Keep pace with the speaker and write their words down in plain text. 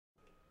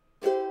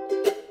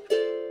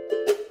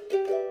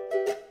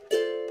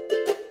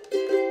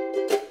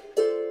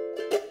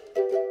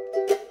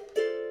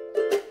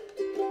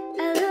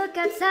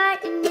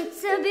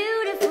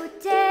beautiful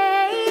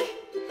day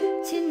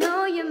to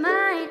know you're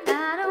mine.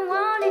 I don't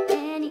want it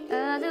any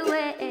other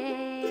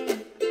way.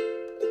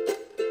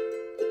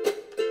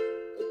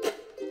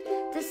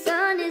 The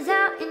sun is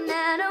out and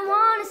I don't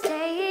wanna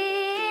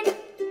stay in.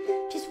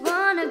 Just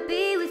wanna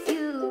be with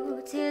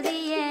you till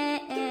the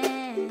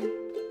end.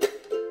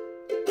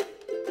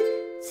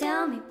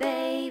 Tell me,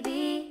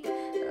 baby,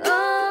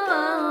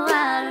 oh,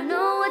 I don't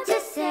know what to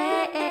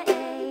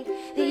say,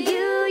 but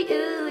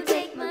you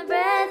take my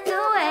breath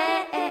away.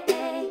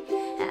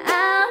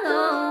 I'll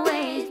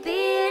always be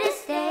here to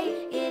stay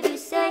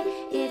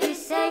if you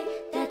say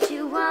that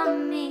you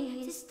want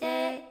me to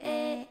stay.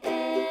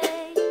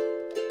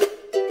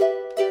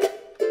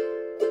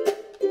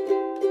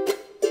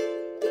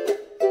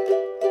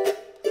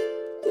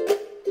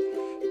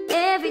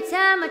 Every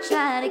time I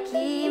try to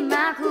keep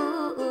my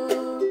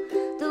cool,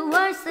 the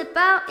words slip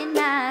out and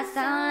I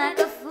sound like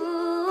a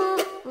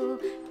fool.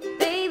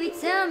 Baby,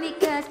 tell me,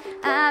 'cause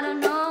I don't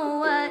know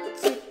what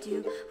to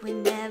do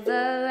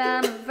whenever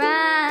I'm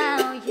around.